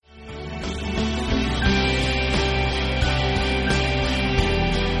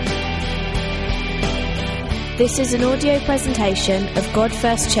This is an audio presentation of God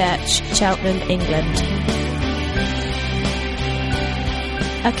First Church, Cheltenham, England.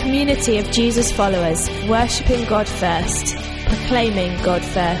 A community of Jesus followers, worshipping God first, proclaiming God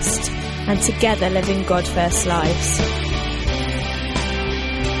first, and together living God first lives.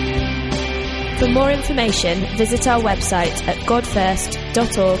 For more information, visit our website at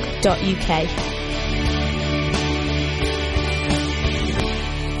godfirst.org.uk.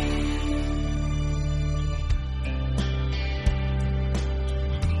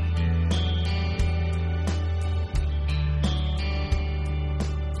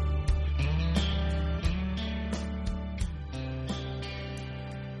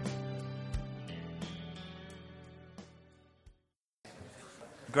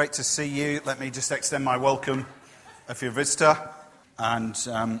 Great to see you. Let me just extend my welcome if you're a visitor. And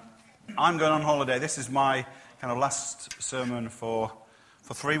I'm going on holiday. This is my kind of last sermon for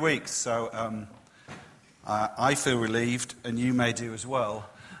 3 weeks. So I feel relieved, and you may do as well.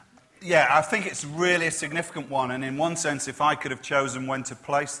 Yeah, I think it's really a significant one. And in one sense, if I could have chosen when to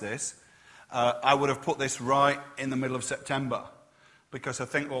place this, I would have put this right in the middle of September. Because I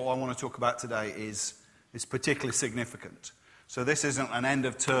think what I want to talk about today is particularly significant. So this isn't an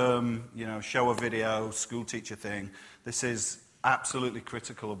end-of-term, show a video, school teacher thing. This is absolutely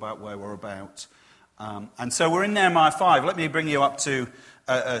critical about where we're about. And so we're in Nehemiah 5. Let me bring you up to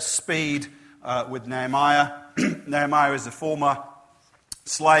speed with Nehemiah. Nehemiah is the former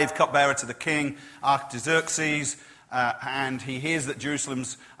slave, cupbearer to the king, Artaxerxes, and he hears that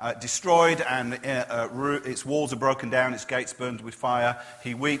Jerusalem's destroyed and its walls are broken down, its gates burned with fire.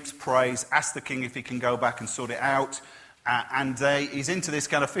 He weeps, prays, asks the king if he can go back and sort it out. And he's into this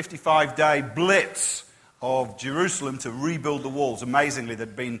kind of 55-day blitz of Jerusalem to rebuild the walls. Amazingly,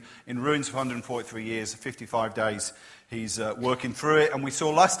 they'd been in ruins for 143 years, 55 days. He's working through it. And we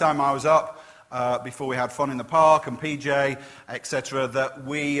saw last time I was up, before we had fun in the park and PJ, etc., that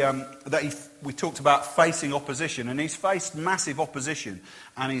we talked about facing opposition. And he's faced massive opposition.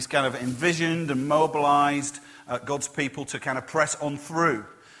 And he's kind of envisioned and mobilized God's people to kind of press on through.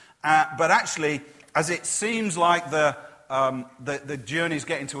 But actually, as it seems like the journey's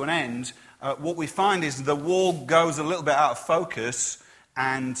getting to an end, what we find is the wall goes a little bit out of focus,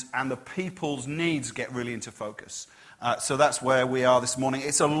 and the people's needs get really into focus. So that's where we are this morning.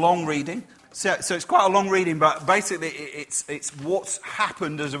 It's a long reading. So it's quite a long reading, but basically it's what's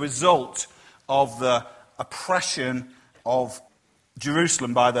happened as a result of the oppression of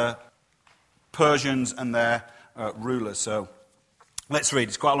Jerusalem by the Persians and their rulers. So let's read.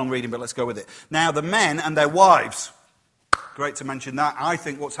 It's quite a long reading, but let's go with it. Now, the men and their wives. Great to mention that. I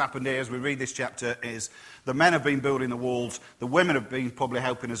think what's happened here as we read this chapter is the men have been building the walls, the women have been probably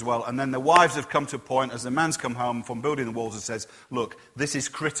helping as well, and then the wives have come to a point as the man's come home from building the walls and says, look, this is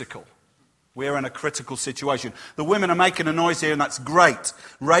critical. We're in a critical situation. The women are making a noise here, and that's great.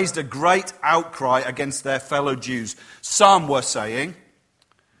 Raised a great outcry against their fellow Jews. Some were saying,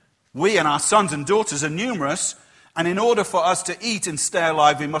 we and our sons and daughters are numerous, and in order for us to eat and stay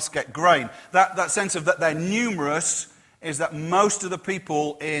alive, we must get grain. That sense of that they're numerous is that most of the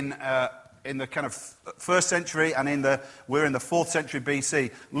people in the kind of first century and we're in the 4th century BC,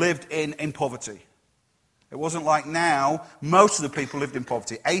 lived in poverty. It wasn't like now. Most of the people lived in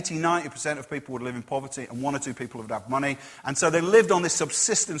poverty. 80-90% of people would live in poverty, and 1 or 2 people would have money. And so they lived on this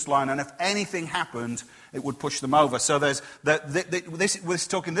subsistence line, and if anything happened, it would push them over. So this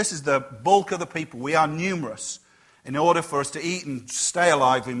is the bulk of the people. We are numerous. In order for us to eat and stay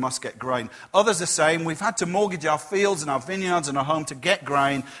alive, we must get grain. Others are saying we've had to mortgage our fields and our vineyards and our home to get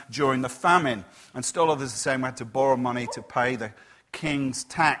grain during the famine. And still others are saying we had to borrow money to pay the king's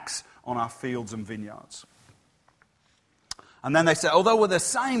tax on our fields and vineyards. And then they say, although we're the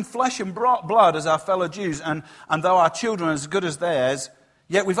same flesh and blood as our fellow Jews, and though our children are as good as theirs,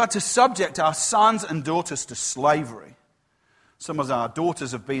 yet we've had to subject our sons and daughters to slavery. Some of our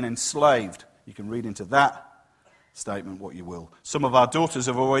daughters have been enslaved. You can read into that statement what you will. Some of our daughters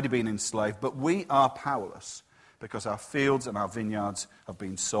have already been enslaved, but we are powerless because our fields and our vineyards have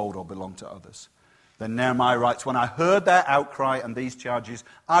been sold or belong to others. Then Nehemiah writes, when I heard their outcry and these charges,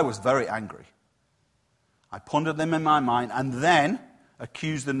 I was very angry. I pondered them in my mind and then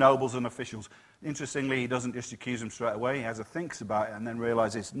accused the nobles and officials. Interestingly, he doesn't just accuse them straight away. He has a thinks about it and then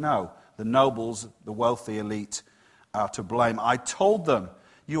realizes, no, the nobles, the wealthy elite are to blame. I told them,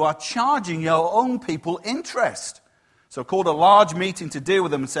 you are charging your own people interest. So I called a large meeting to deal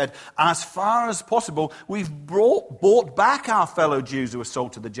with them and said, as far as possible, we've bought back our fellow Jews who were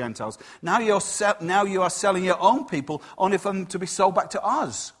sold to the Gentiles. Now you are selling your own people only for them to be sold back to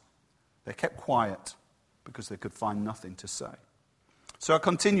us. They kept quiet because they could find nothing to say. So I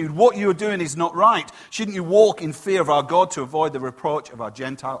continued, what you are doing is not right. Shouldn't you walk in fear of our God to avoid the reproach of our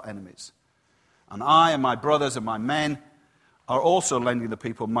Gentile enemies? And I and my brothers and my men are also lending the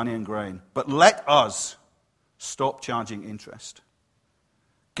people money and grain. But let us stop charging interest.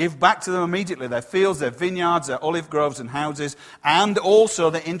 Give back to them immediately their fields, their vineyards, their olive groves and houses, and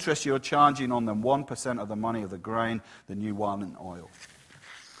also the interest you're charging on them, 1% of the money of the grain, the new wine and oil.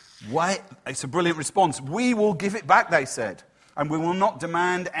 Why? It's a brilliant response. We will give it back, they said. And we will not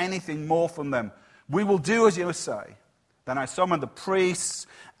demand anything more from them. We will do as you say. Then I summoned the priests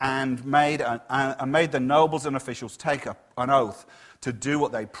and made the nobles and officials take an oath to do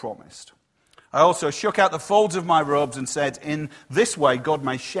what they promised. I also shook out the folds of my robes and said, in this way God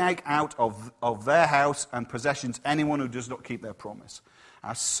may shake out of their house and possessions anyone who does not keep their promise.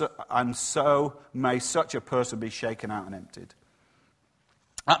 And so may such a person be shaken out and emptied.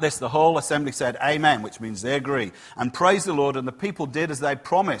 At this, the whole assembly said, Amen, which means they agree, and praised the Lord, and the people did as they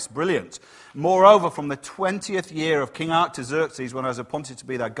promised. Brilliant. Moreover, from the 20th year of King Artaxerxes, when I was appointed to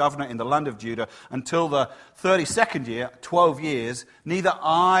be their governor in the land of Judah, until the 32nd year, 12 years, neither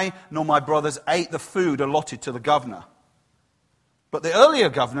I nor my brothers ate the food allotted to the governor. But the earlier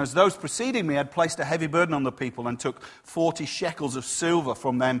governors, those preceding me, had placed a heavy burden on the people and took 40 shekels of silver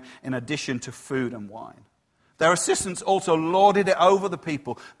from them in addition to food and wine. Their assistants also lorded it over the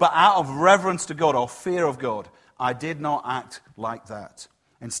people, but out of reverence to God or fear of God, I did not act like that.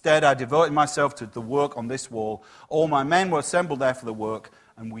 Instead, I devoted myself to the work on this wall. All my men were assembled there for the work,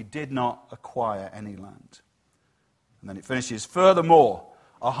 and we did not acquire any land. And then it finishes, furthermore,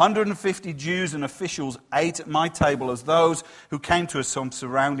 150 Jews and officials ate at my table as those who came to us from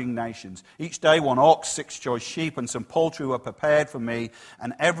surrounding nations. Each day 1 ox, 6 choice sheep, and some poultry were prepared for me,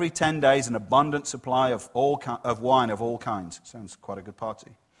 and every 10 days an abundant supply of wine of all kinds. Sounds quite a good party.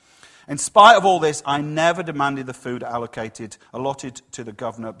 In spite of all this, I never demanded the food allotted to the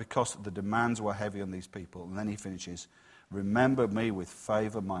governor because the demands were heavy on these people. And then he finishes, remember me with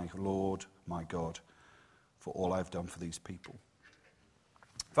favor, my Lord, my God, for all I've done for these people.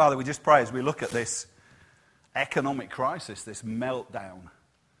 Father, we just pray as we look at this economic crisis, this meltdown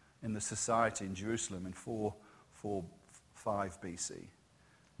in the society in Jerusalem in 445 BC.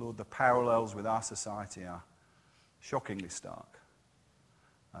 Lord, the parallels with our society are shockingly stark.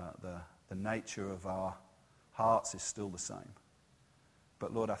 The nature of our hearts is still the same.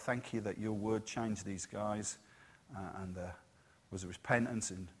 But Lord, I thank you that your word changed these guys and there was a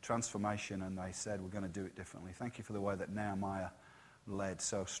repentance and transformation, and they said, we're going to do it differently. Thank you for the way that Nehemiah led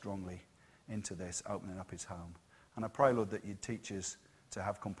so strongly into this, opening up his home. And I pray, Lord, that you'd teach us to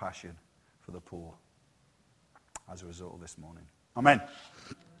have compassion for the poor as a result of this morning. Amen.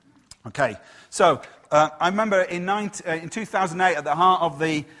 Okay, so I remember in 2008, at the heart of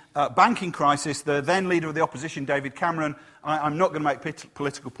the banking crisis, the then leader of the opposition, David Cameron, I'm not going to make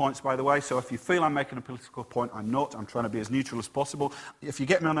political points, by the way, so if you feel I'm making a political point, I'm not. I'm trying to be as neutral as possible. If you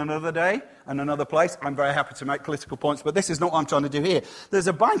get me on another day and another place, I'm very happy to make political points, but this is not what I'm trying to do here. There's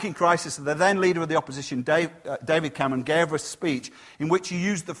a banking crisis, and the then leader of the opposition, David Cameron, gave a speech in which he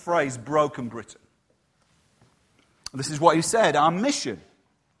used the phrase, broken Britain. This is what he said, our mission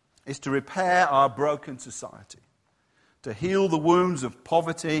is to repair our broken society, to heal the wounds of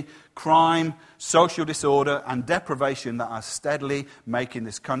poverty, crime, social disorder, and deprivation that are steadily making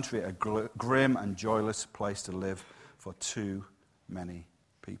this country a grim and joyless place to live for too many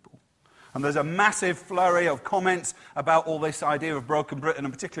people. And there's a massive flurry of comments about all this idea of broken Britain,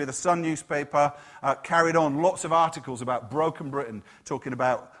 and particularly the Sun newspaper carried on lots of articles about broken Britain, talking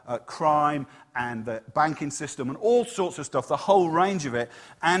about crime and the banking system and all sorts of stuff, the whole range of it.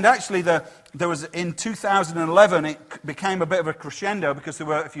 And actually, there was in 2011, it became a bit of a crescendo because there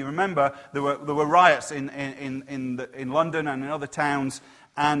were, if you remember, there were riots in London and in other towns,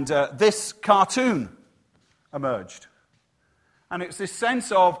 and this cartoon emerged. And it's this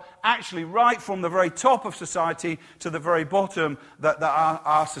sense of actually right from the very top of society to the very bottom that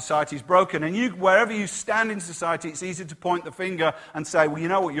our society is broken. And wherever you stand in society, it's easy to point the finger and say, well, you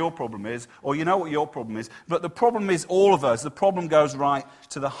know what your problem is, or you know what your problem is. But the problem is all of us. The problem goes right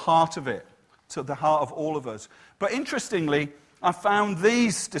to the heart of it, to the heart of all of us. But interestingly, I found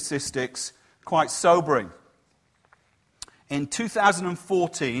these statistics quite sobering. In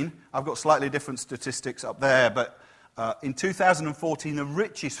 2014, I've got slightly different statistics up there, but in 2014, the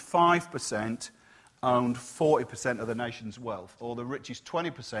richest 5% owned 40% of the nation's wealth, or the richest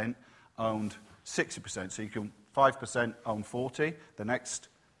 20% owned 60%. So 5% own 40, the next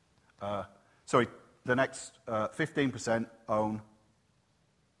 15% own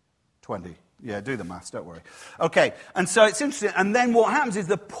 20. Yeah, do the maths, don't worry. Okay, and so it's interesting. And then what happens is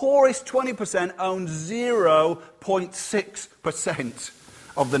the poorest 20% own 0.6%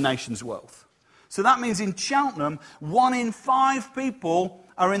 of the nation's wealth. So that means in Cheltenham, 1 in 5 people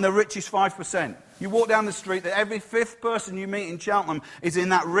are in the richest 5%. You walk down the street, that every 5th person you meet in Cheltenham is in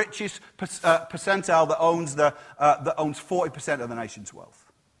that richest percentile that owns 40% of the nation's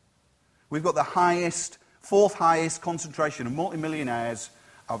wealth. We've got the 4th highest concentration of multimillionaires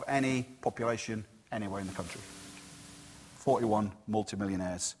of any population anywhere in the country. 41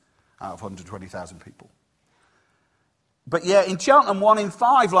 multimillionaires out of 120,000 people. But yeah, in Cheltenham, 1 in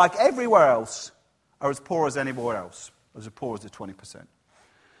 5, like everywhere else, are as poor as anywhere else, as poor as the 20%.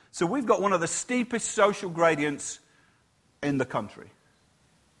 So we've got one of the steepest social gradients in the country.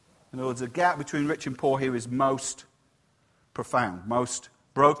 In other words, the gap between rich and poor here is most profound, most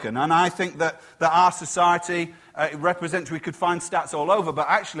broken. And I think that our society represents, we could find stats all over, but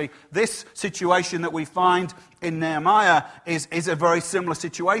actually this situation that we find in Nehemiah is a very similar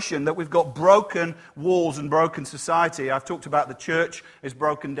situation, that we've got broken walls and broken society. I've talked about the church is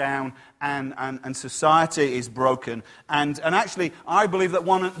broken down and society is broken. And actually, I believe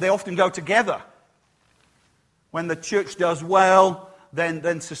that they often go together. When the church does well,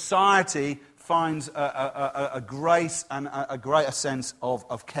 then society finds a grace and a greater sense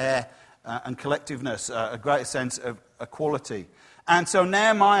of care and collectiveness, a greater sense of equality. And so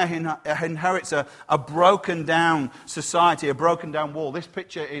Nehemiah inherits a broken down society, a broken down wall. This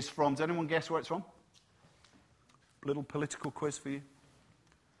picture is from, does anyone guess where it's from? Little political quiz for you.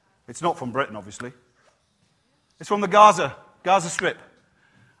 It's not from Britain, obviously. It's from the Gaza Strip.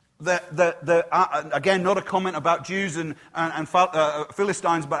 Again, not a comment about Jews and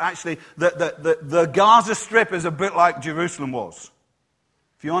Philistines, but actually the Gaza Strip is a bit like Jerusalem was.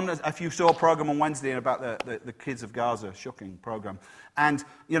 If you saw a program on Wednesday about the kids of Gaza, shocking program, and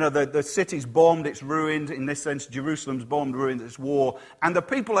you know the city's bombed, it's ruined. In this sense, Jerusalem's bombed, ruined, it's war, and the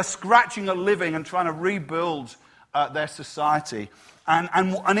people are scratching a living and trying to rebuild their society.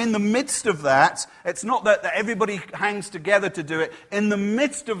 And in the midst of that, it's not that everybody hangs together to do it. In the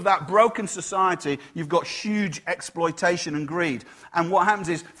midst of that broken society, you've got huge exploitation and greed. And what happens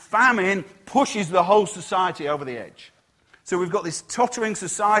is famine pushes the whole society over the edge. So we've got this tottering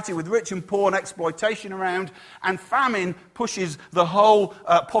society with rich and poor and exploitation around, and famine pushes the whole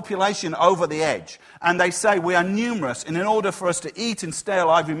population over the edge. And they say we are numerous, and in order for us to eat and stay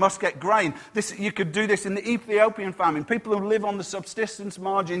alive, we must get grain. You could do this in the Ethiopian famine. People who live on the subsistence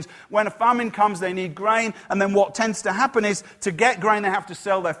margins, when a famine comes, they need grain, and then what tends to happen is, to get grain, they have to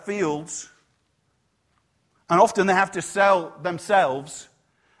sell their fields, and often they have to sell themselves.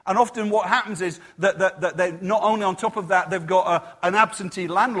 And often what happens is that they, not only on top of that, they've got an absentee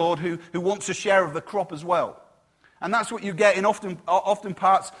landlord who wants a share of the crop as well. And that's what you get in often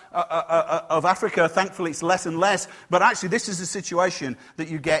parts of Africa. Thankfully, it's less and less. But actually, this is the situation that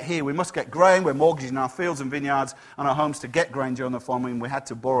you get here. We must get grain. We're mortgaging our fields and vineyards and our homes to get grain during the famine. We had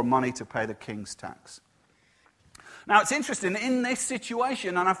to borrow money to pay the king's tax. Now, it's interesting, in this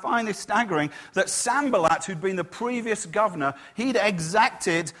situation, and I find this staggering, that Sanballat, who'd been the previous governor, he'd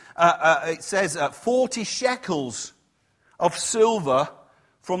exacted, 40 shekels of silver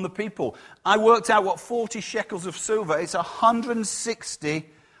from the people. I worked out what 40 shekels of silver, it's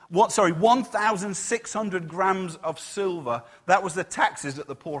 1,600 grams of silver. That was the taxes that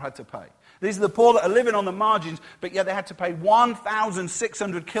the poor had to pay. These are the poor that are living on the margins, but yet they had to pay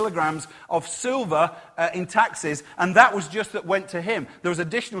 1,600 kilograms of silver in taxes, and that was just that went to him. There was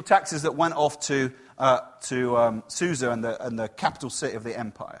additional taxes that went off to Susa and the capital city of the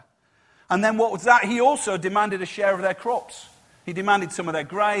empire. And then what was that? He also demanded a share of their crops. He demanded some of their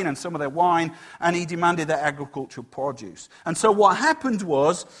grain and some of their wine, and he demanded their agricultural produce. And so what happened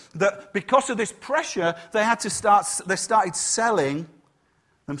was that because of this pressure, they started selling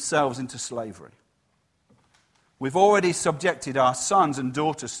themselves into slavery. We've already subjected our sons and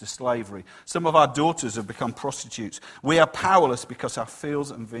daughters to slavery. Some of our daughters have become prostitutes. We are powerless because our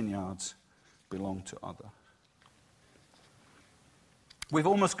fields and vineyards belong to others. We've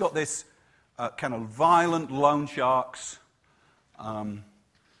almost got this kind of violent loan sharks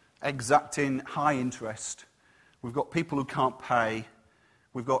exacting high interest. We've got people who can't pay.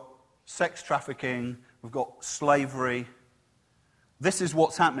 We've got sex trafficking. We've got slavery. This is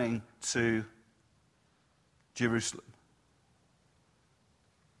what's happening to Jerusalem.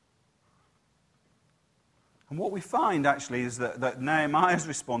 And what we find, actually, is that Nehemiah's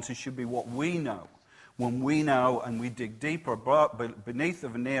responses should be what we know. When we know and we dig deeper beneath the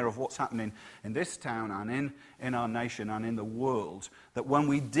veneer of what's happening in this town and in our nation and in the world, that when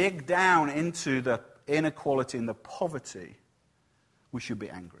we dig down into the inequality and the poverty, we should be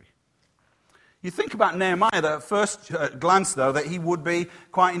angry. You think about Nehemiah, at first glance, though, that he would be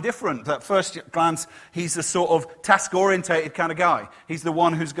quite indifferent. At first glance, he's the sort of task-orientated kind of guy. He's the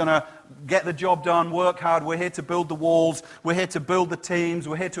one who's going to get the job done, work hard. We're here to build the walls. We're here to build the teams.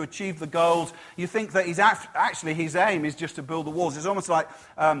 We're here to achieve the goals. You think that actually his aim is just to build the walls. It's almost like,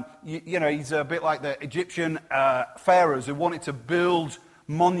 he's a bit like the Egyptian pharaohs who wanted to build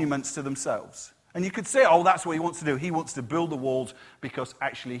monuments to themselves. And you could say, that's what he wants to do. He wants to build the walls because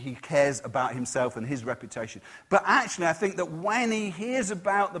actually he cares about himself and his reputation. But actually, I think that when he hears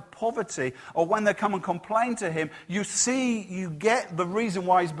about the poverty, or when they come and complain to him, you get the reason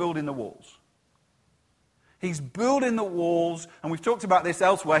why he's building the walls. He's building the walls, and we've talked about this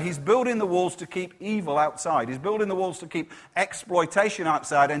elsewhere, he's building the walls to keep evil outside. He's building the walls to keep exploitation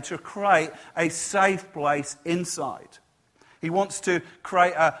outside and to create a safe place inside. He wants to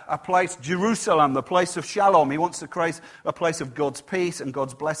create a place, Jerusalem, the place of shalom. He wants to create a place of God's peace and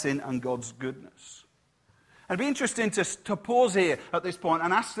God's blessing and God's goodness. And it'd be interesting to pause here at this point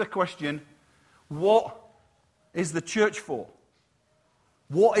and ask the question, what is the church for?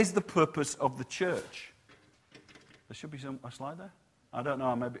 What is the purpose of the church? There should be a slide there. I don't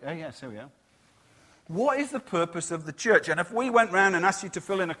know, maybe. Oh, yes, here we are. What is the purpose of the church? And if we went round and asked you to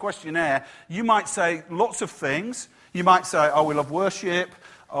fill in a questionnaire, you might say lots of things. You might say, we love worship,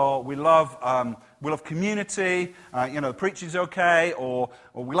 or we love community, the preaching's okay, or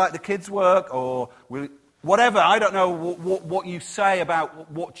we like the kids' work, or whatever. I don't know what you say about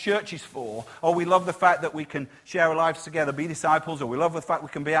what church is for, or we love the fact that we can share our lives together, be disciples, or we love the fact we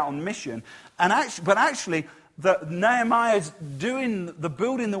can be out on mission. But actually, that Nehemiah's doing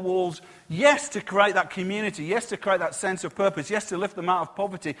building the walls, yes, to create that community, yes, to create that sense of purpose, yes, to lift them out of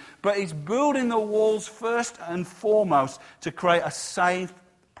poverty, but he's building the walls first and foremost to create a safe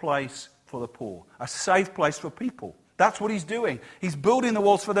place for the poor, a safe place for people. That's what he's doing. He's building the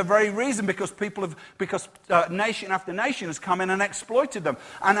walls for the very reason because nation after nation has come in and exploited them.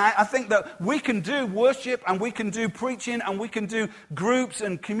 And I think that we can do worship and we can do preaching and we can do groups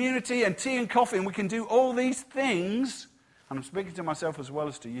and community and tea and coffee and we can do all these things. And I'm speaking to myself as well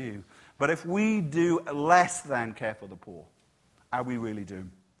as to you. But if we do less than care for the poor, are we really doing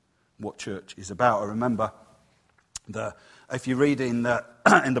what church is about? I remember if you read in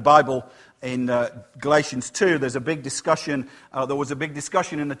the Bible, in Galatians 2, there's a big discussion. There was a big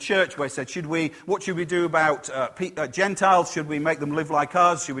discussion in the church where it said, what should we do about Gentiles? Should we make them live like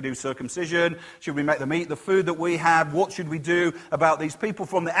us? Should we do circumcision? Should we make them eat the food that we have? What should we do about these people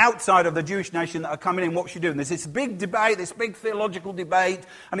from the outside of the Jewish nation that are coming in? What should we do? And there's this big debate, this big theological debate,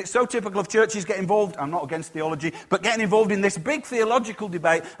 and it's so typical of churches get involved. I'm not against theology, but getting involved in this big theological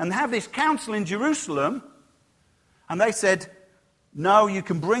debate and have this council in Jerusalem. And they said, no, you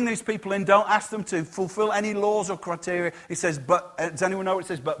can bring these people in. Don't ask them to fulfill any laws or criteria. He says, but does anyone know what it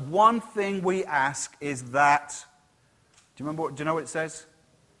says? But one thing we ask is that, do you know what it says?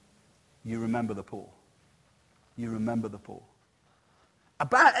 You remember the poor. You remember the poor.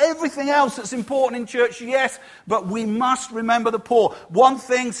 About everything else that's important in church, yes, but we must remember the poor. One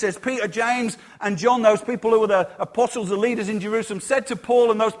thing, says Peter, James, and John, those people who were the apostles, the leaders in Jerusalem, said to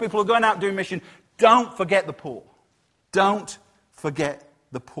Paul and those people who are going out doing mission, don't forget the poor. Don't forget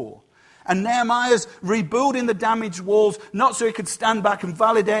the poor. And Nehemiah's rebuilding the damaged walls, not so he could stand back and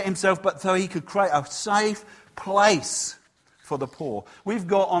validate himself, but so he could create a safe place for the poor. We've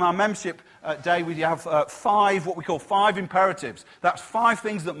got on our membership day, we have what we call five imperatives. That's 5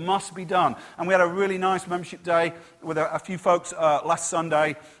 things that must be done. And we had a really nice membership day with a few folks last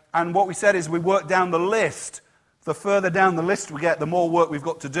Sunday. And what we said is we work down the list. The further down the list we get, the more work we've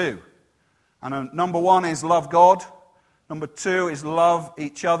got to do. And number 1 is love God. Number 2 is love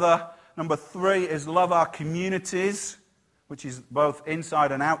each other. Number 3 is love our communities, which is both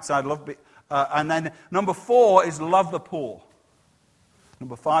inside and outside. And then number 4 is love the poor.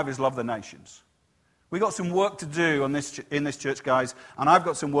 Number 5 is love the nations. We've got some work to do in this church, guys, and I've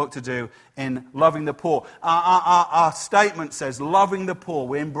got some work to do in loving the poor. Our statement says, loving the poor.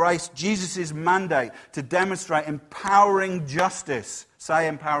 We embrace Jesus' mandate to demonstrate empowering justice. Say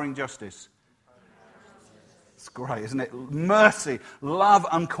empowering justice. It's great, isn't it? Mercy, love,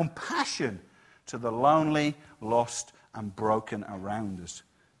 and compassion to the lonely, lost, and broken around us.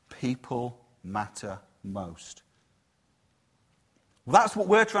 People matter most. That's what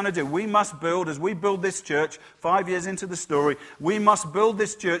we're trying to do. We must build, as we build this church, 5 years into the story, we must build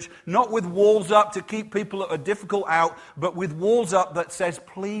this church not with walls up to keep people that are difficult out, but with walls up that says,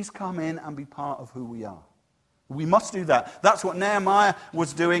 please come in and be part of who we are. We must do that. That's what Nehemiah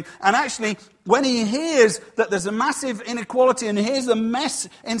was doing. And actually, when he hears that there's a massive inequality and hears the mess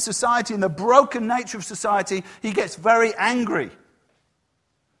in society and the broken nature of society, he gets very angry.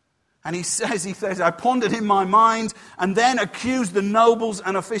 And he says, I pondered in my mind and then accused the nobles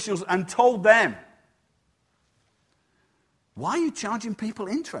and officials and told them, why are you charging people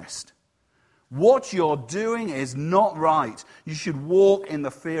interest? What you're doing is not right. You should walk in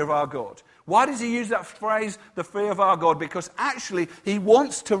the fear of our God. Why does he use that phrase, the fear of our God? Because actually he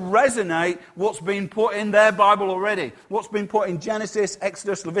wants to resonate what's been put in their Bible already. What's been put in Genesis,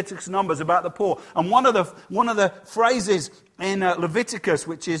 Exodus, Leviticus, Numbers about the poor. And one of the phrases in Leviticus,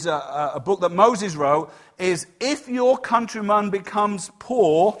 which is a book that Moses wrote, is, if your countryman becomes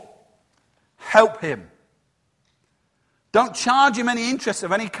poor, help him. Don't charge him any interest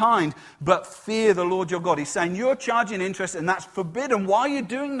of any kind, but fear the Lord your God. He's saying you're charging interest and that's forbidden. Why are you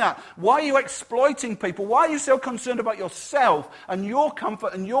doing that? Why are you exploiting people? Why are you so concerned about yourself and your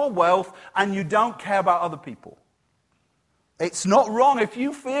comfort and your wealth and you don't care about other people? It's not wrong. If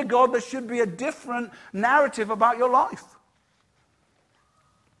you fear God, there should be a different narrative about your life.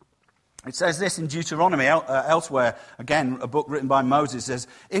 It says this in Deuteronomy, elsewhere, again, a book written by Moses, says,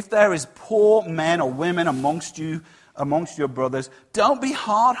 if there is poor men or women amongst your brothers, don't be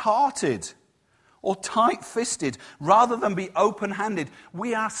hard-hearted or tight-fisted, rather than be open-handed.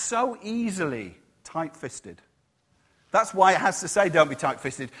 We are so easily tight-fisted. That's why it has to say don't be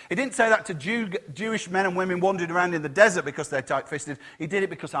tight-fisted. It didn't say that to Jewish men and women wandering around in the desert because they're tight-fisted. He did it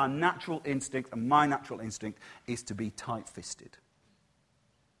because our natural instinct, and my natural instinct, is to be tight-fisted.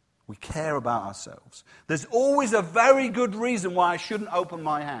 We care about ourselves. There's always a very good reason why I shouldn't open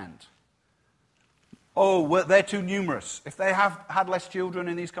my hand. Oh, well, they're too numerous. If they have had less children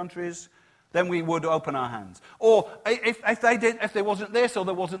in these countries, then we would open our hands. Or if there wasn't this, or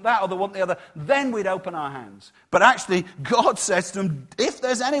there wasn't that, or there wasn't the other, then we'd open our hands. But actually, God says to them, if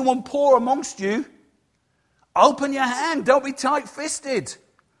there's anyone poor amongst you, open your hand. Don't be tight-fisted.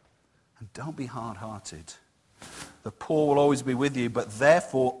 And don't be hard-hearted. The poor will always be with you, but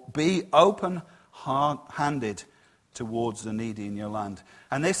therefore be open-handed towards the needy in your land.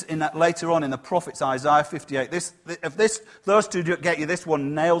 And this, later on in the prophets, Isaiah 58, those two get you, this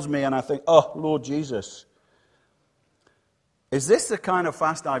one nails me, and I think, oh, Lord Jesus. Is this the kind of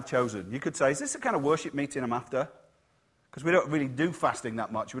fast I've chosen? You could say, is this the kind of worship meeting I'm after? Because we don't really do fasting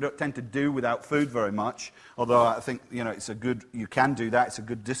that much. We don't tend to do without food very much, although I think, you can do that, it's a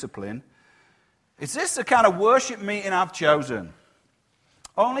good discipline. Is this the kind of worship meeting I've chosen?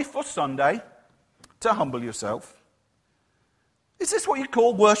 Only for Sunday, to humble yourself. Is this what you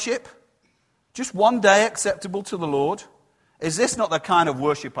call worship? Just one day acceptable to the Lord? Is this not the kind of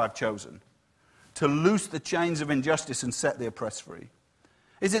worship I've chosen? To loose the chains of injustice and set the oppressed free?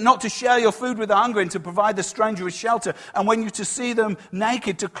 Is it not to share your food with the hungry and to provide the stranger with shelter, and when you to see them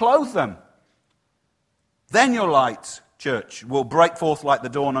naked, to clothe them? Then your light, church, will break forth like the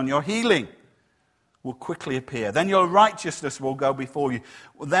dawn, and your healing will quickly appear. Then your righteousness will go before you.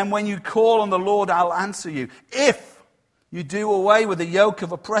 Then when you call on the Lord, I'll answer you. If you do away with the yoke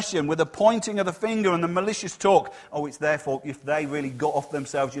of oppression, with the pointing of the finger and the malicious talk. Oh, it's their fault. If they really got off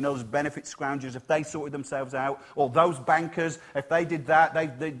themselves, those benefit scroungers, if they sorted themselves out, or those bankers, if they did that,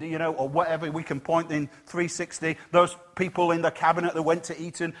 or whatever, we can point in 360. Those people in the cabinet that went to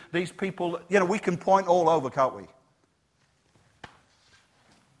Eton, these people, we can point all over, can't we?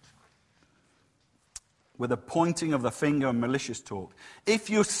 With a pointing of the finger and malicious talk.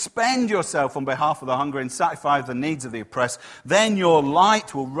 If you spend yourself on behalf of the hungry and satisfy the needs of the oppressed, then your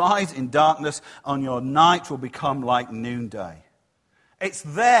light will rise in darkness and your night will become like noonday. It's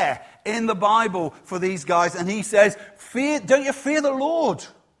there in the Bible for these guys, and he says, don't you fear the Lord?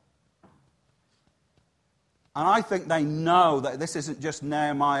 And I think they know that this isn't just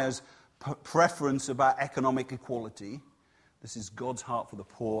Nehemiah's preference about economic equality. This is God's heart for the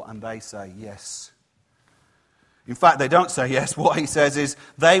poor, and they say yes. In fact, they don't say yes. What he says is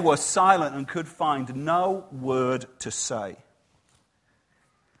they were silent and could find no word to say.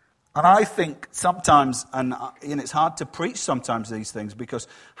 And I think sometimes, and it's hard to preach sometimes these things, because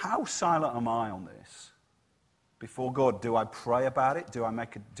how silent am I on this? Before God, do I pray about it? Do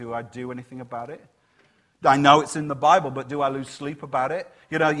I do anything about it? I know it's in the Bible, but do I lose sleep about it?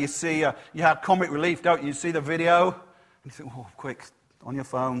 You see, you have Comic Relief, don't you? You see the video, and you think, oh, quick, on your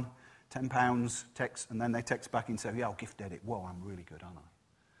phone. £10, text, and then they text back and say, yeah, I'll gift edit. Whoa, I'm really good, aren't I?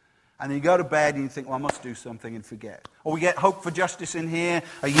 And then you go to bed and you think, well, I must do something, and forget. Or we get Hope for Justice in here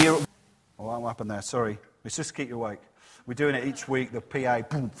a year. Oh, what happened there? Sorry. Let's just keep you awake. We're doing it each week, the PA.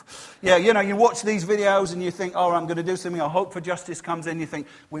 Boom. Yeah, you watch these videos and you think, oh, I'm going to do something. Or Hope for Justice comes in, you think,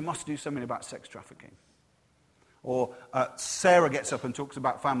 we must do something about sex trafficking. Or Sarah gets up and talks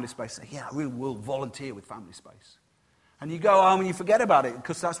about family space. Say, yeah, we will volunteer with family space. And you go home and you forget about it,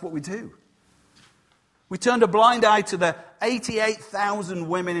 because that's what we do. We turned a blind eye to the 88,000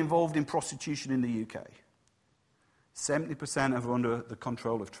 women involved in prostitution in the UK. 70% are under the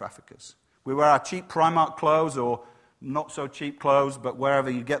control of traffickers. We wear our cheap Primark clothes, or not so cheap clothes, but wherever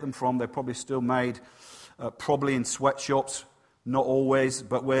you get them from, they're probably still made, probably in sweatshops, not always,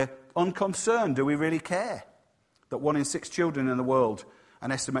 but we're unconcerned. Do we really care that 1 in 6 children in the world,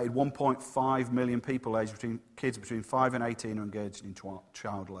 an estimated 1.5 million people kids between 5 and 18 are engaged in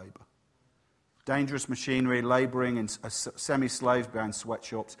child labour? Dangerous machinery, labouring in semi-slaves behind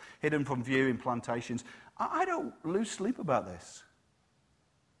sweatshops, hidden from view in plantations. I don't lose sleep about this.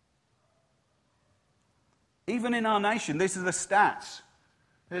 Even in our nation, these are the stats.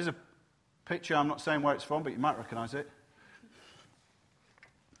 Here's a picture, I'm not saying where it's from, but you might recognise it.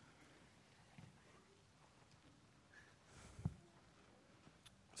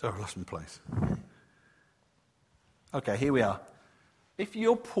 Sorry, I lost my place. Okay, here we are. If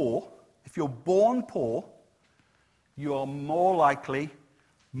you're poor, if you're born poor, you are more likely,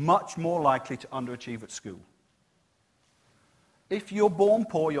 much more likely to underachieve at school. If you're born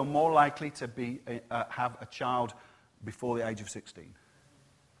poor, you're more likely to have a child before the age of 16.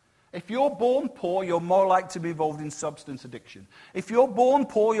 If you're born poor, you're more likely to be involved in substance addiction. If you're born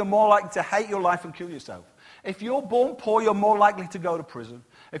poor, you're more likely to hate your life and kill yourself. If you're born poor, you're more likely to go to prison.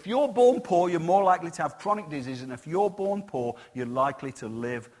 If you're born poor, you're more likely to have chronic disease. And if you're born poor, you're likely to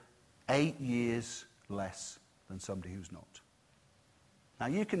live 8 years less than somebody who's not. Now,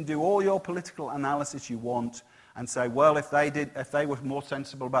 you can do all your political analysis you want and say, well, if they were more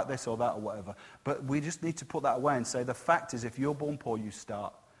sensible about this or that or whatever. But we just need to put that away and say the fact is, if you're born poor, you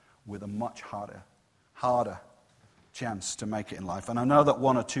start with a much harder chance to make it in life. And I know that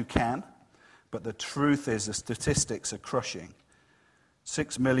 1 or 2 can, but the truth is the statistics are crushing.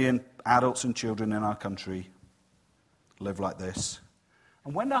 6 million adults and children in our country live like this.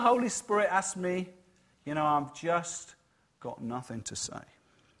 And when the Holy Spirit asks me, I've just got nothing to say.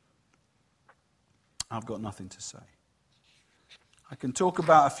 I've got nothing to say. I can talk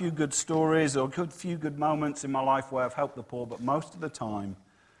about a few good stories or a few good moments in my life where I've helped the poor, but most of the time,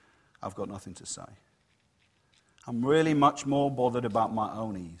 I've got nothing to say. I'm really much more bothered about my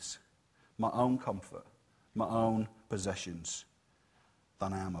own ease, my own comfort, my own possessions,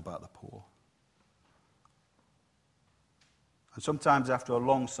 than I am about the poor. And sometimes after a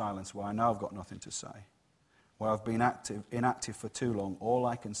long silence where I know I've got nothing to say, where I've been inactive for too long, all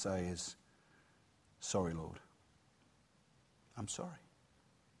I can say is, sorry, Lord. I'm sorry.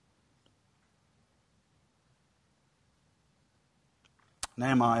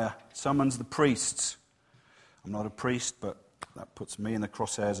 Nehemiah summons the priests. I'm not a priest, but that puts me in the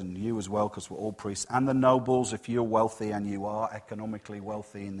crosshairs and you as well, because we're all priests. And the nobles, if you're wealthy, and you are economically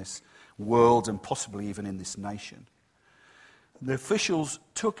wealthy in this world and possibly even in this nation. The officials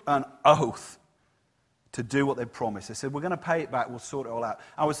took an oath to do what they promised. They said, we're going to pay it back, we'll sort it all out.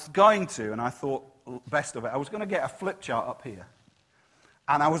 I was going to, and I thought best of it, I was going to get a flip chart up here.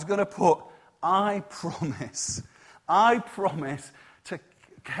 And I was going to put, I promise to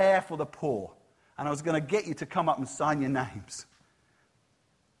care for the poor. And I was going to get you to come up and sign your names.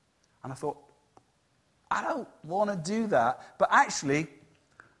 And I thought, I don't want to do that. But actually,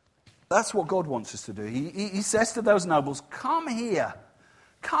 that's what God wants us to do. He says to those nobles, come here.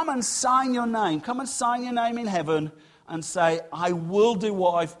 Come and sign your name. Come and sign your name in heaven and say, I will do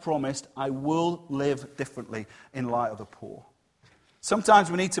what I've promised. I will live differently in light of the poor. Sometimes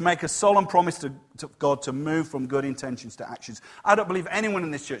we need to make a solemn promise to God to move from good intentions to actions. I don't believe anyone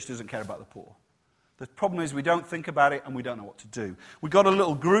in this church doesn't care about the poor. The problem is we don't think about it and we don't know what to do. We got a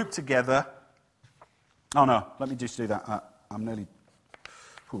little group together. Oh no, let me just do that. I'm nearly...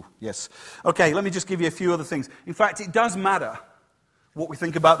 yes. Okay, let me just give you a few other things. In fact, it does matter what we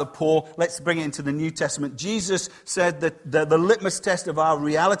think about the poor. Let's bring it into the New Testament. Jesus said that the litmus test of our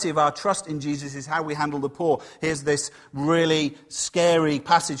reality, of our trust in Jesus, is how we handle the poor. Here's this really scary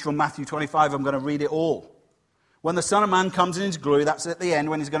passage from Matthew 25. I'm going to read it all. When the Son of Man comes in his glory, that's at the end,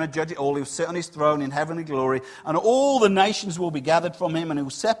 when he's going to judge it all, he'll sit on his throne in heavenly glory, and all the nations will be gathered from him, and he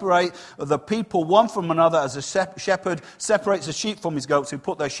will separate the people one from another as a shepherd separates the sheep from his goats. He'll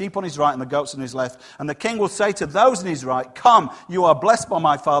put their sheep on his right and the goats on his left. And the king will say to those on his right, come, you are blessed by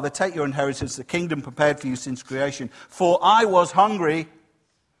my Father, take your inheritance, the kingdom prepared for you since creation. For I was hungry,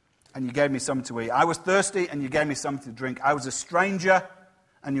 and you gave me something to eat. I was thirsty, and you gave me something to drink. I was a stranger,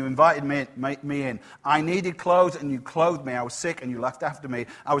 and you invited me in. I needed clothes, and you clothed me. I was sick, and you looked after me.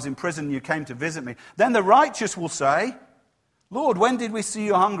 I was in prison, and you came to visit me. Then the righteous will say, Lord, when did we see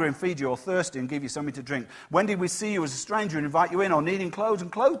you hungry and feed you, or thirsty and give you something to drink? When did we see you as a stranger and invite you in, or needing clothes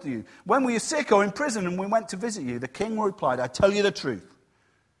and clothed you? When were you sick or in prison and we went to visit you? The king replied, I tell you the truth.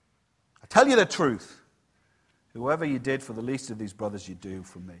 I tell you the truth. Whoever you did for the least of these brothers, you do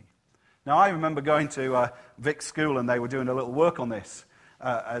for me. Now, I remember going to Vic's school, and they were doing a little work on this.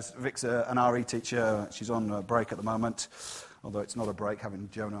 As Vic's an RE teacher, she's on break at the moment, although it's not a break having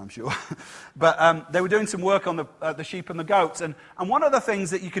Jonah, I'm sure. But they were doing some work on the sheep and the goats. And one of the things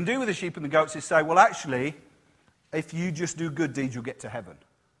that you can do with the sheep and the goats is say, well, actually, if you just do good deeds, you'll get to heaven.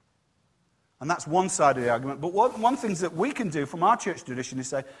 And that's one side of the argument. But one thing that we can do from our church tradition is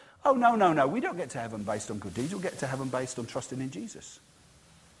say, oh, no, we don't get to heaven based on good deeds. We'll get to heaven based on trusting in Jesus.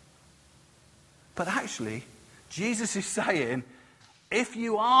 But actually, Jesus is saying, if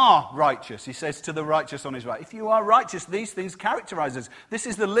you are righteous, he says to the righteous on his right, if you are righteous, these things characterize us. This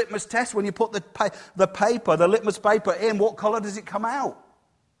is the litmus test. When you put the litmus paper in, what colour does it come out?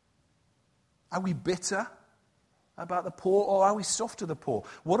 Are we bitter about the poor, or are we soft to the poor?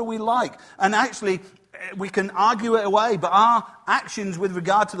 What are we like? And actually, we can argue it away, but our actions with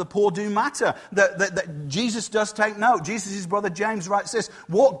regard to the poor do matter. That Jesus does take note. Jesus' brother James writes this,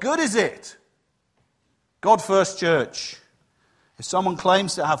 what good is it? God first church. If someone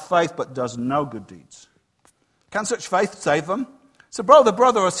claims to have faith but does no good deeds, can such faith save them? So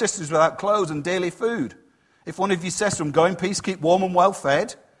brother or sisters without clothes and daily food. If one of you says to them, go in peace, keep warm and well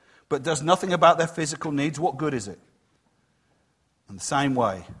fed, but does nothing about their physical needs, what good is it? In the same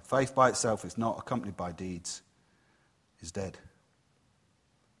way, faith by itself is not accompanied by deeds, is dead.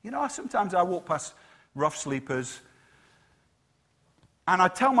 You know, sometimes I walk past rough sleepers, and I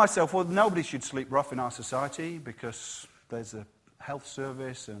tell myself, well, nobody should sleep rough in our society because there's a health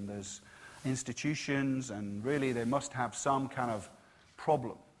service and there's institutions, and really they must have some kind of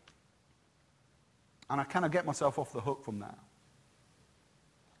problem. And I kind of get myself off the hook from that.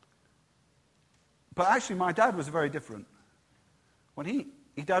 But actually, my dad was very different. When he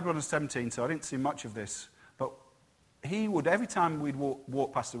died when I was 17, so I didn't see much of this. But he would, every time we'd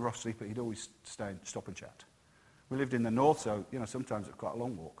walk past a rough sleeper, he'd always stop and chat. We lived in the north, so, you know, sometimes it's quite a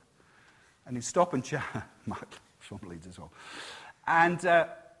long walk. And he'd stop and chat. Mark from Leeds as well. And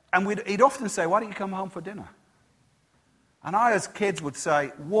he'd often say, why don't you come home for dinner? And I, as kids, would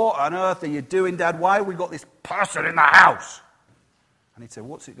say, what on earth are you doing, Dad? Why have we got this person in the house? And he'd say,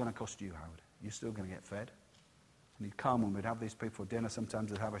 what's it going to cost you, Howard? You're still going to get fed. And he'd come and we'd have these people for dinner.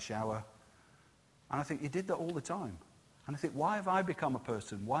 Sometimes they'd have a shower. And I think, he did that all the time. And I think, why have I become a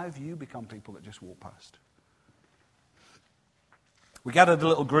person? Why have you become people that just walk past? We gathered a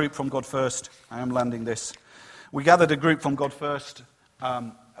little group from God First. I am landing this. We gathered a group from God First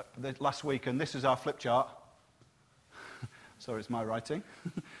last week, and this is our flip chart. Sorry, it's my writing.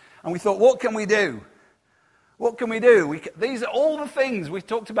 And we thought, what can we do? What can we do? These are all the things we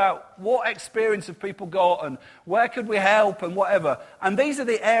talked about. What experience have people got, and where could we help, and whatever. And these are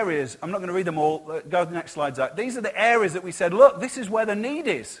the areas. I'm not going to read them all. Go to the next slides out. These are the areas that we said, look, this is where the need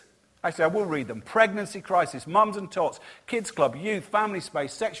is. Actually, I will read them. Pregnancy crisis, mums and tots, kids club, youth, family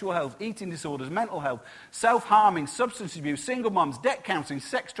space, sexual health, eating disorders, mental health, self-harming, substance abuse, single mums, debt counselling,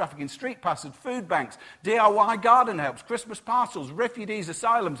 sex trafficking, street passage, food banks, DIY garden helps, Christmas parcels, refugees,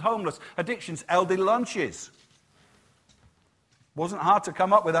 asylums, homeless, addictions, elderly lunches. Wasn't hard to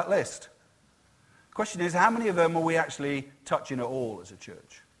come up with that list. The question is, how many of them are we actually touching at all as a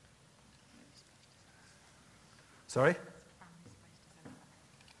church? Sorry?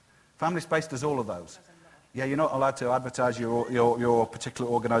 Family Space does all of those. Yeah, you're not allowed to advertise your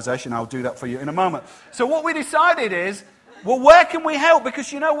particular organisation. I'll do that for you in a moment. So what we decided is, well, where can we help?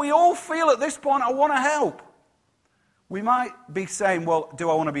 Because, you know, we all feel at this point, I want to help. We might be saying, well, do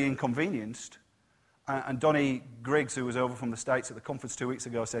I want to be inconvenienced? And Donnie Griggs, who was over from the States at the conference 2 weeks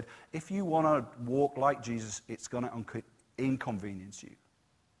ago, said, if you want to walk like Jesus, it's going to inconvenience you.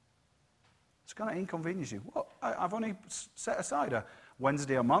 It's going to inconvenience you. Well, I've only set aside a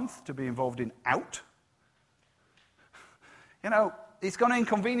Wednesday a month to be involved in out. You know, it's going to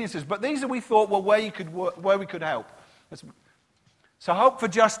inconvenience us. But these are, we thought, well, where we could help. So Hope for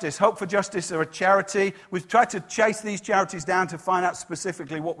Justice. Hope for Justice are a charity. We've tried to chase these charities down to find out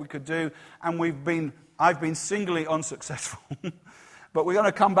specifically what we could do. And I've been singly unsuccessful. But we're going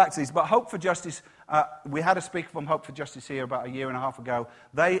to come back to these. But Hope for Justice, we had a speaker from Hope for Justice here about a year and a half ago.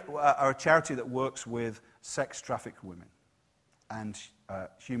 They are a charity that works with sex-trafficked women and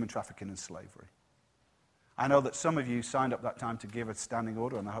human trafficking and slavery. I know that some of you signed up that time to give a standing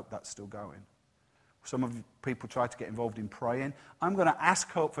order, and I hope that's still going. Some of you people tried to get involved in praying. I'm going to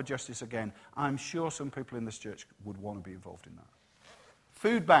ask Hope for Justice again. I'm sure some people in this church would want to be involved in that.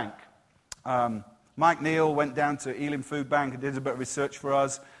 Food Bank. Mike Neal went down to Elim Food Bank and did a bit of research for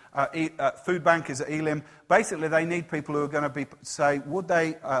us. Food Bank is at Elim. Basically, they need people who are going to say, would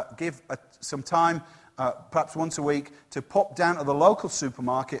they give some time, perhaps once a week, to pop down to the local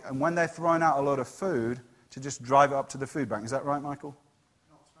supermarket, and when they're throwing out a load of food, to just drive it up to the food bank. Is that right, Michael?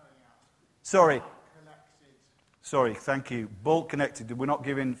 Not throwing out. Sorry. Collected. Sorry, thank you. Bulk connected. We're not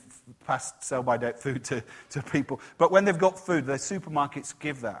giving past sell-by-date food to people. But when they've got food, the supermarkets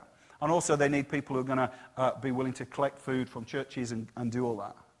give that. And also they need people who are going to be willing to collect food from churches and do all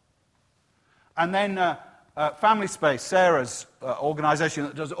that. And then Family Space, Sarah's organisation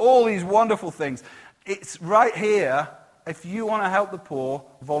that does all these wonderful things. It's right here. If you want to help the poor,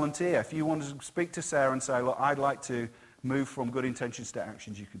 volunteer. If you want to speak to Sarah and say, look, I'd like to move from good intentions to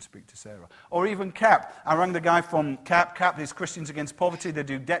actions, you can speak to Sarah. Or even CAP. I rang the guy from CAP. CAP is Christians Against Poverty. They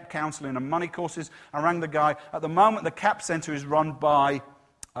do debt counselling and money courses. I rang the guy. At the moment, the CAP centre is run by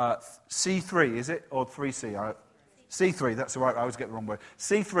C3, is it? Or 3C? C3, that's right, I always get the wrong word.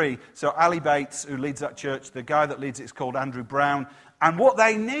 C3, so Ali Bates, who leads that church, the guy that leads it is called Andrew Brown. And what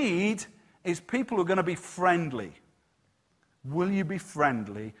they need is people who are going to be friendly. Will you be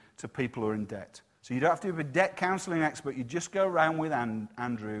friendly to people who are in debt? So you don't have to be a debt counselling expert. You just go around with Andy,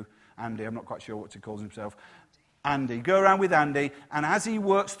 I'm not quite sure what he calls himself. Andy, go around with Andy, and as he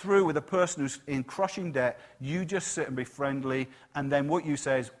works through with a person who's in crushing debt, you just sit and be friendly, and then what you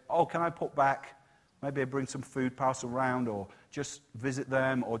say is, oh, can I put back? Maybe I bring some food, pass around, or just visit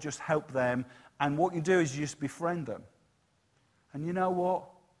them, or just help them. And what you do is you just befriend them. And you know what?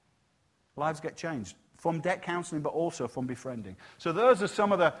 Lives get changed. From debt counselling, but also from befriending. So those are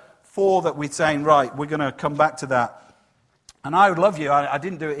some of the 4 that we're saying, right, we're going to come back to that. And I would love you, I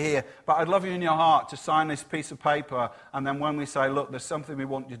didn't do it here, but I'd love you in your heart to sign this piece of paper, and then when we say, look, there's something we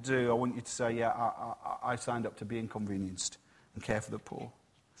want you to do, I want you to say, yeah, I signed up to be inconvenienced and care for the poor.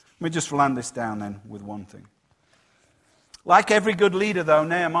 Let me just land this down then with one thing. Like every good leader, though,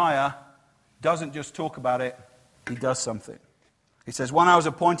 Nehemiah doesn't just talk about it, he does something. He says, when I was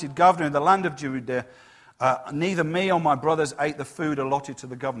appointed governor in the land of Judah, neither me or my brothers ate the food allotted to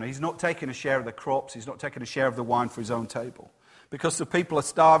the governor. He's not taking a share of the crops. He's not taking a share of the wine for his own table. Because the people are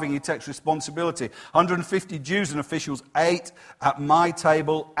starving, he takes responsibility. 150 Jews and officials ate at my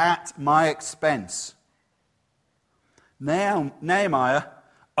table at my expense. Now, Nehemiah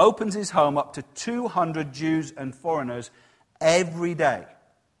opens his home up to 200 Jews and foreigners every day.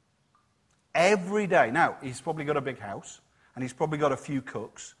 Every day. Now, he's probably got a big house, and he's probably got a few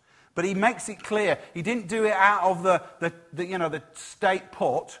cooks. But he makes it clear, he didn't do it out of the state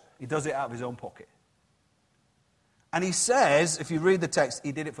pot, he does it out of his own pocket. And he says, if you read the text,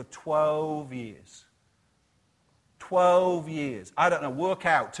 he did it for 12 years. 12 years. I don't know, work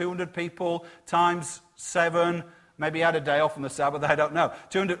out, 200 people times 7, maybe he had a day off on the Sabbath, I don't know.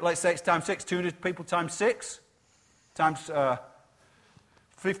 200, let's say it's times 6, 200 people times 6, times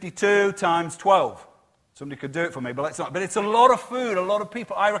 52 times 12. Somebody could do it for me, but let's not. But it's a lot of food, a lot of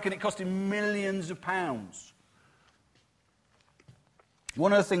people. I reckon it cost him millions of pounds.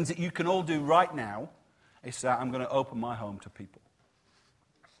 One of the things that you can all do right now is say, I'm going to open my home to people.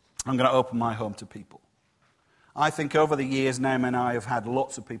 I'm going to open my home to people. I think over the years, Nehemiah and I have had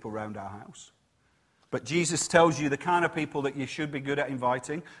lots of people around our house. But Jesus tells you the kind of people that you should be good at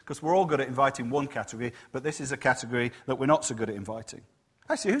inviting, because we're all good at inviting one category, but this is a category that we're not so good at inviting.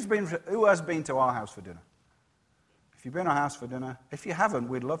 Actually, who has been to our house for dinner? If you've been to our house for dinner, if you haven't,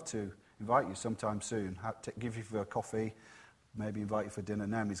 we'd love to invite you sometime soon. Give you a coffee, maybe invite you for dinner.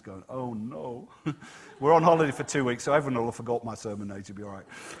 Naomi's going, oh no. We're on holiday for 2 weeks, so everyone will have forgot my sermon now, to be all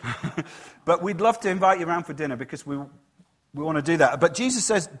right. But we'd love to invite you around for dinner because we want to do that. But Jesus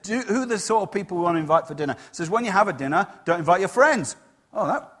says, who are the sort of people we want to invite for dinner? He says, when you have a dinner, don't invite your friends.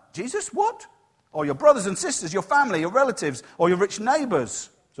 Oh, Jesus, what? Or your brothers and sisters, your family, your relatives, or your rich neighbours.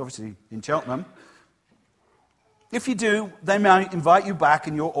 It's obviously in Cheltenham. If you do, they might invite you back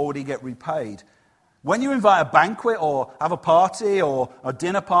and you'll already get repaid. When you invite a banquet or have a party or a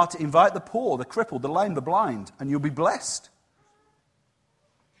dinner party, invite the poor, the crippled, the lame, the blind, and you'll be blessed.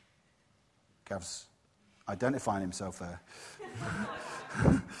 Gav's identifying himself there.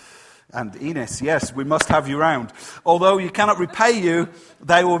 And Ines, yes, we must have you round. Although you cannot repay you,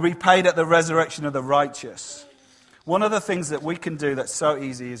 they will be paid at the resurrection of the righteous. One of the things that we can do that's so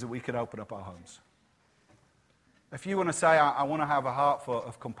easy is that we can open up our homes. If you want to say, I want to have a heart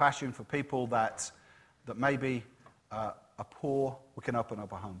of compassion for people that maybe are poor, we can open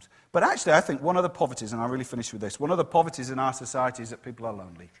up our homes. But actually, I think one of the poverties, and I really finish with this, one of the poverties in our society is that people are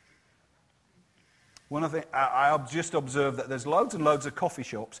lonely. One of the I've just observed that there's loads and loads of coffee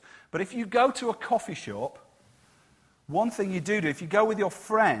shops, but if you go to a coffee shop, one thing you do if you go with your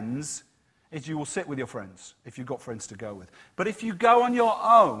friends is you will sit with your friends, if you've got friends to go with. But if you go on your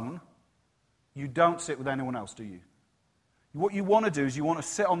own, you don't sit with anyone else, do you? What you want to do is you want to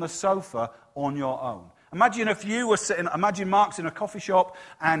sit on the sofa on your own. Imagine if you were imagine Mark's in a coffee shop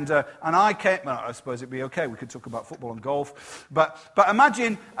and I came, well, I suppose it'd be okay, we could talk about football and golf, but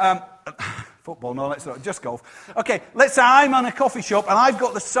imagine, football, no, let's not, just golf. Okay, let's say I'm on a coffee shop and I've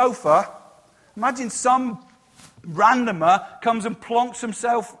got the sofa. Imagine some randomer comes and plonks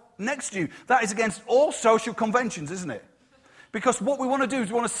himself next to you. That is against all social conventions, isn't it? Because what we want to do is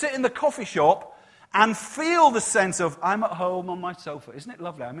we want to sit in the coffee shop and feel the sense of, I'm at home on my sofa. Isn't it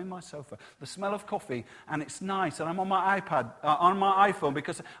lovely? I'm in my sofa. The smell of coffee, and it's nice, and I'm on my iPad, on my iPhone,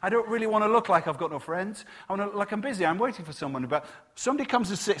 because I don't really want to look like I've got no friends. I want to look like I'm busy. I'm waiting for someone. But somebody comes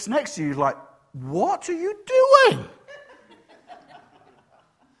and sits next to you, like, what are you doing?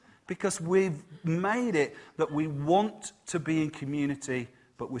 Because we've made it that we want to be in community,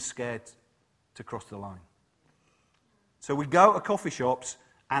 but we're scared to cross the line. So we go to coffee shops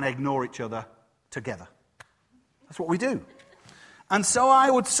and ignore each other together. That's what we do. And so I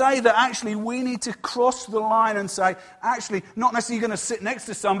would say that actually we need to cross the line and say, actually, not necessarily going to sit next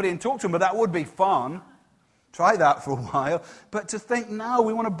to somebody and talk to them, but that would be fun. Try that for a while. But to think, no,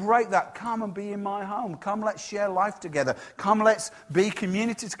 we want to break that. Come and be in my home. Come, let's share life together. Come, let's be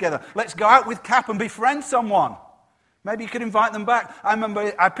community together. Let's go out with Cap and befriend someone. Maybe you could invite them back. I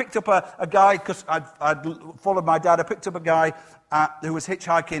remember I picked up a guy, because I'd followed my dad. I picked up a guy who was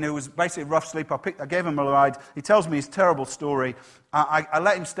hitchhiking, who was basically a rough sleep. I gave him a ride. He tells me his terrible story. I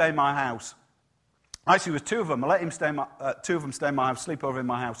let him stay in my house. Actually, it was two of them. I let him two of them stay in my house, sleep over in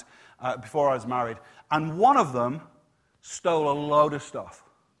my house before I was married. And one of them stole a load of stuff.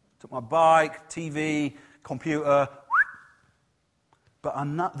 Took my bike, TV, computer. But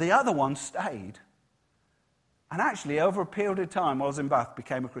the other one stayed. And actually, over a period of time, while I was in Bath,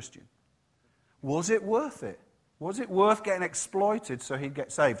 became a Christian. Was it worth it? Was it worth getting exploited so he'd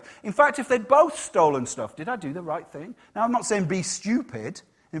get saved? In fact, if they'd both stolen stuff, did I do the right thing? Now, I'm not saying be stupid,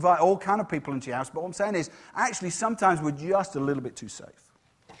 invite all kind of people into your house, but what I'm saying is, actually, sometimes we're just a little bit too safe.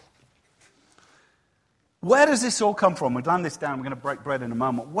 Where does this all come from? We'll land this down. We're going to break bread in a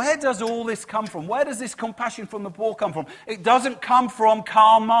moment. Where does all this come from? Where does this compassion from the poor come from? It doesn't come from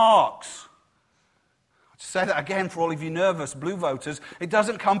Karl Marx. Say that again for all of you nervous blue voters. It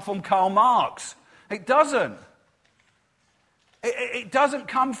doesn't come from Karl Marx. It doesn't. It doesn't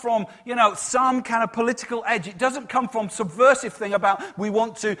come from, some kind of political edge. It doesn't come from subversive thing about we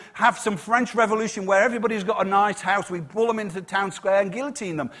want to have some French Revolution where everybody's got a nice house, we pull them into the town square and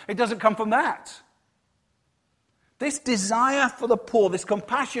guillotine them. It doesn't come from that. This desire for the poor, this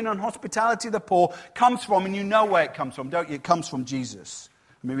compassion and hospitality of the poor comes from, and you know where it comes from, don't you? It comes from Jesus.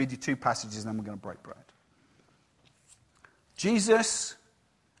 Let me read you two passages and then we're going to break bread. Jesus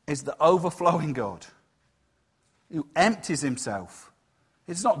is the overflowing God who empties himself.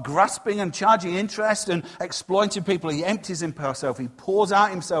 It's not grasping and charging interest and exploiting people. He empties himself. He pours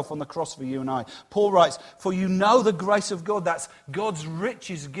out himself on the cross for you and I. Paul writes, for you know the grace of God. That's God's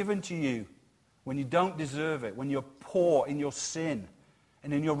riches given to you when you don't deserve it, when you're poor in your sin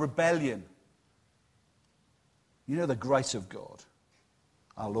and in your rebellion. You know the grace of God,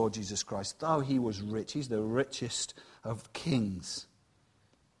 our Lord Jesus Christ. Though he was rich, he's the richest of kings.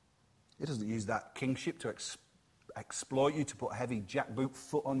 He doesn't use that kingship to exploit you, to put a heavy jackboot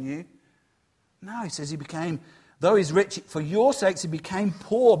foot on you. No, he says he became, though he's rich, for your sakes he became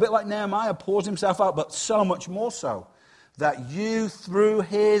poor, a bit like Nehemiah pours himself out, but so much more so, that you through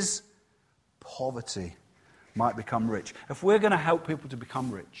his poverty might become rich. If we're going to help people to become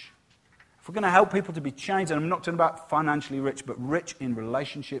rich, if we're going to help people to be changed, and I'm not talking about financially rich, but rich in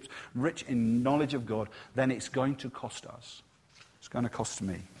relationships, rich in knowledge of God, then it's going to cost us. It's going to cost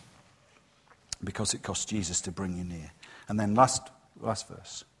me. Because it cost Jesus to bring you near. And then last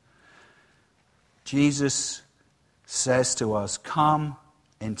verse. Jesus says to us, come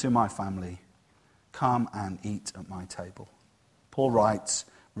into my family. Come and eat at my table. Paul writes,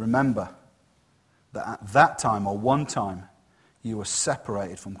 remember that at that time, or one time, you were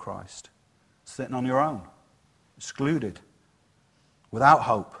separated from Christ. Sitting on your own, excluded, without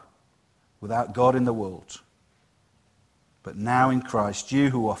hope, without God in the world. But now in Christ, you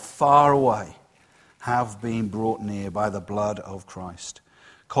who are far away have been brought near by the blood of Christ.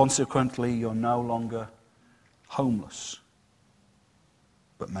 Consequently, you're no longer homeless,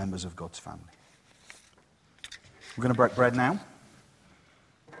 but members of God's family. We're going to break bread now.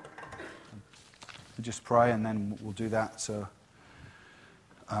 We'll just pray and then we'll do that. So,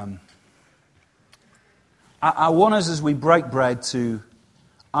 I want us, as we break bread, to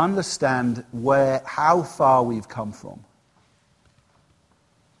understand how far we've come from.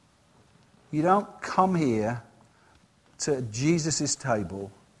 You don't come here to Jesus'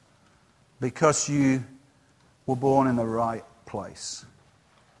 table because you were born in the right place.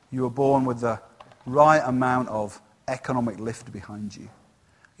 You were born with the right amount of economic lift behind you.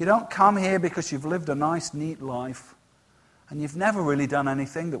 You don't come here because you've lived a nice, neat life and you've never really done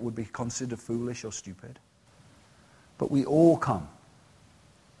anything that would be considered foolish or stupid. But we all come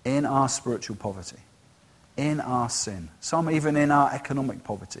in our spiritual poverty, in our sin, some even in our economic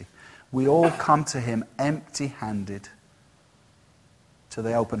poverty. We all come to him empty-handed, to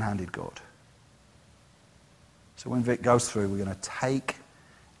the open-handed God. So when Vic goes through, we're going to take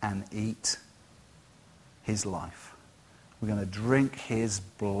and eat his life. We're going to drink his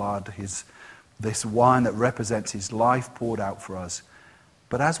blood, this wine that represents his life poured out for us.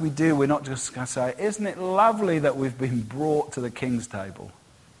 But as we do, we're not just going to say, isn't it lovely that we've been brought to the king's table?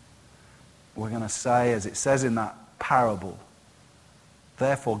 We're going to say, as it says in that parable,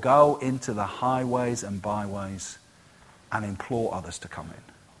 therefore go into the highways and byways and implore others to come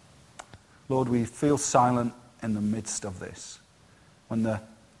in. Lord, we feel silent in the midst of this. When the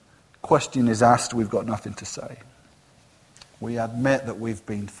question is asked, we've got nothing to say. We admit that we've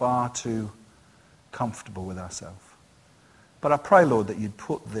been far too comfortable with ourselves. But I pray, Lord, that you'd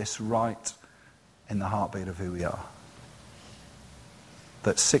put this right in the heartbeat of who we are.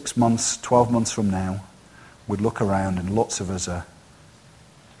 That 6 months, 12 months from now, we'd look around and lots of us are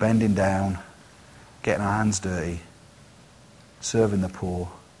bending down, getting our hands dirty, serving the poor,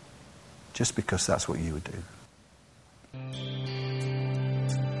 just because that's what you would do.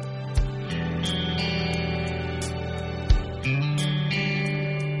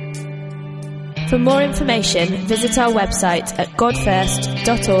 For more information, visit our website at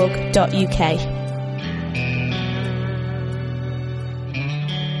godfirst.org.uk.